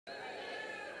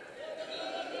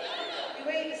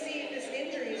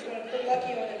want to put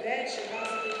Lucky on the bench and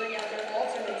possibly bring out their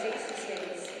alternate tasty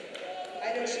skates.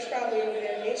 I know she's probably over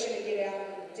there itching to get out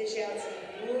and dish out some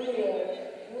brutal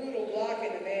block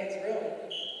in the man's room.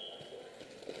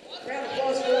 Round of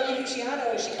applause for Lucky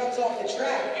Luciano as she comes off the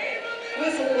track.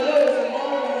 Whistle blows and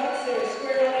Marlon Munster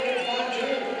square up against Von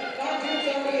Doom. Von Doom's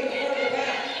already in front of the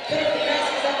back. Kevin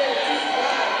Basket's up there at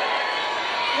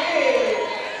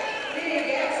 2-5.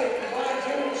 Big answer from Von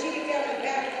Doom. She gets out in the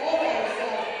back all by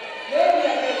herself. Normally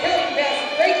up there, Kevin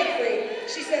Basket's breaking free.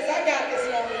 She says, I got this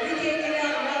one. You can't get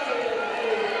out and not take it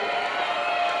free.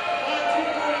 Von Doom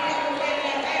already got her back in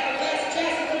that back. And Classy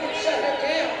Jackson looking to shut her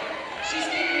down. She's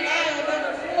keeping an eye on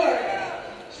number 4.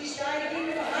 She's trying to keep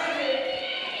it behind her.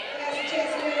 Classy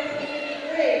Jackson never put it in the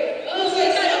three. Looks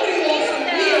like somebody lost the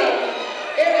wheel.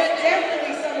 There was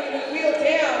definitely somebody with the wheel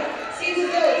down. Seems as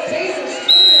though it's Taser.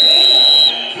 She's putting her hand up.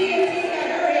 TNT's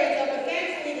got her hands up, but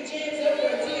thankfully the jam's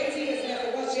over and TNT doesn't have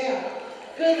to rush out.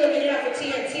 Good looking out for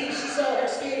TNT. She saw her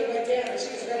skater went down and she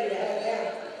was ready to head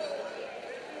down.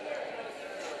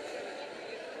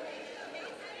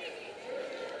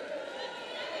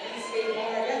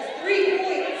 That's 3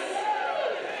 points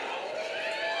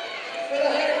for the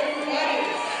 100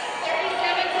 bodies.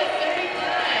 37-35.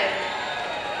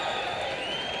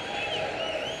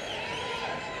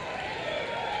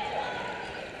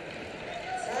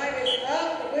 Time is up.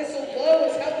 The whistle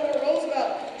blows. Eleanor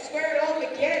Roosevelt squared off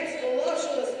against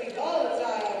voluptuously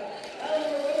volatile.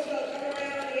 Eleanor Roosevelt coming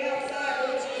around on the outside.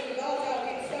 Voluptuously volatile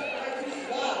being stuck behind Deuce.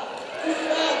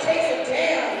 Deuce takes it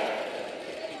down.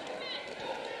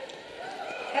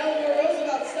 Eleanor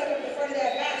Roosevelt stuck up in front of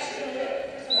that back. She's going to look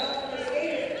for some help from her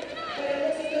skater. But it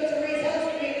looks as though Therese Hell's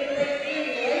going to be able to break free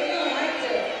right behind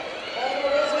her.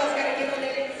 Eleanor Roosevelt's got to get on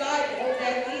that inside and hold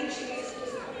that lead. She needs to put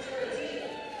some points for her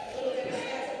team. Little Debbie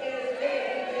snaps up there as a big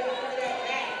and hold it out for that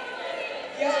back.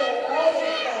 Yellow all the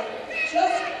way down.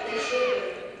 Just what they should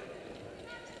be.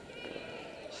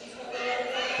 She's going to go down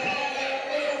the back.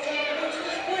 Roosevelt's trying to reach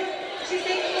this point. She's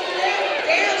taking a look down.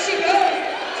 Down she goes.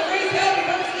 Therese Hell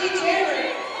becomes each hammer.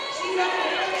 She's up in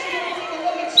the front, she's going to take a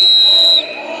look and she's calling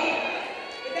it off.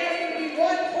 But that's going to be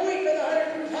 1 point for the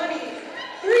 100 Proof Honeys.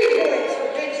 3 points for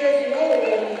Penn-Jersey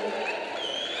Rollerball.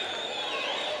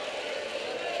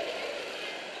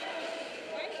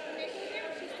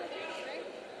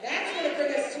 That's going to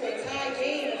bring us to a tie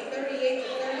game of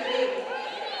 38-38.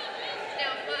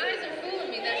 Now, if my eyes are fooling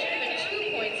me, that should have been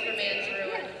 2 points for Man's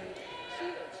Ruin.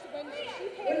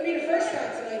 Wouldn't be the first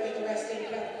time tonight that the rest didn't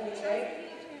count points, right?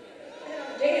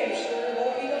 Damn sure it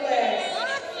won't be the last.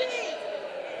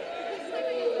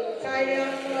 Tie down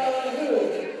from who?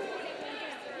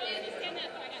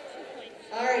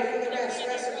 All right, for the rest.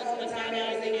 Refs are calling the timeout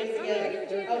as they get it together.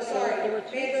 Oh, sorry.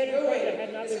 Man's Ruin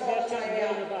is calling the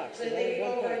timeout so that they can go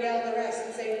over and yell the rest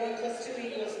and say 1 + 2 =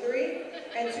 3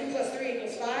 and 2 + 3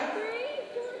 = 5.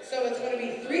 So it's going to be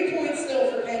 3 points still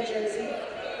for Penn-Jersey.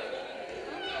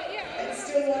 And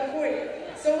still 1 point.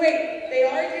 So wait, they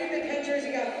argued that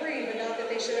Penn-Jersey got 3, but not that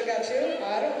they should have got 2?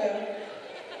 I don't know.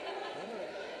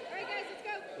 Alright guys, let's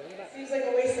go. Seems like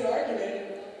a wasted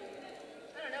argument.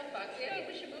 I don't know, Foxy. I think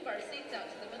we should move our seats out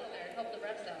to the middle there and help the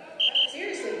refs out.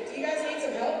 Seriously, do you guys need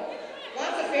some help?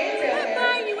 Lots of fans out there.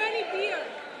 Fine, you any beer?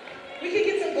 We could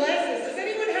get some glasses. Does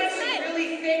anyone have some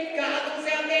really thick goggles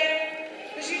out there?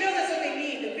 Because you know that's what they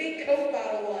need, the big Coke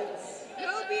bottle ones.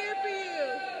 No beer for you.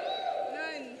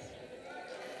 None.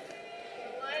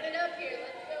 Line it up here.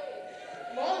 Let's go.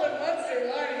 Marlon Munster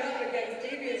lining up against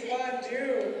Devious Von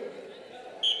Doom.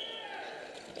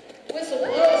 Whistle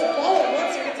blows, and Marlon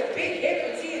Munster gets a big hit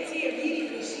for TNT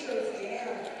immediately. She goes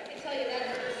down. I can tell you that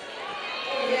hurts.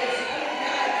 Oh yes,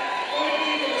 going to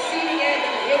be the receiving end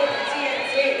of the hit from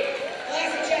TNT.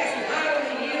 Classy Jackson high on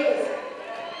the heels.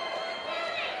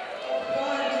 Oh,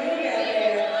 Von Doom out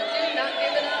there. Dude, not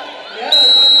giving up. No,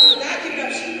 Von Doom's not giving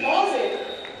up. She calls it.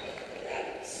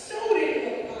 That so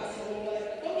didn't look possible,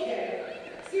 but okay.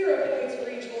 0 points for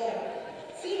each one.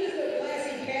 Seems as though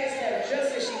Classy passed her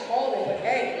just as she called it, but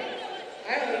hey,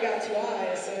 I only got 2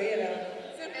 eyes, so you know.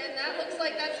 And that looks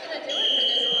like that's going to do it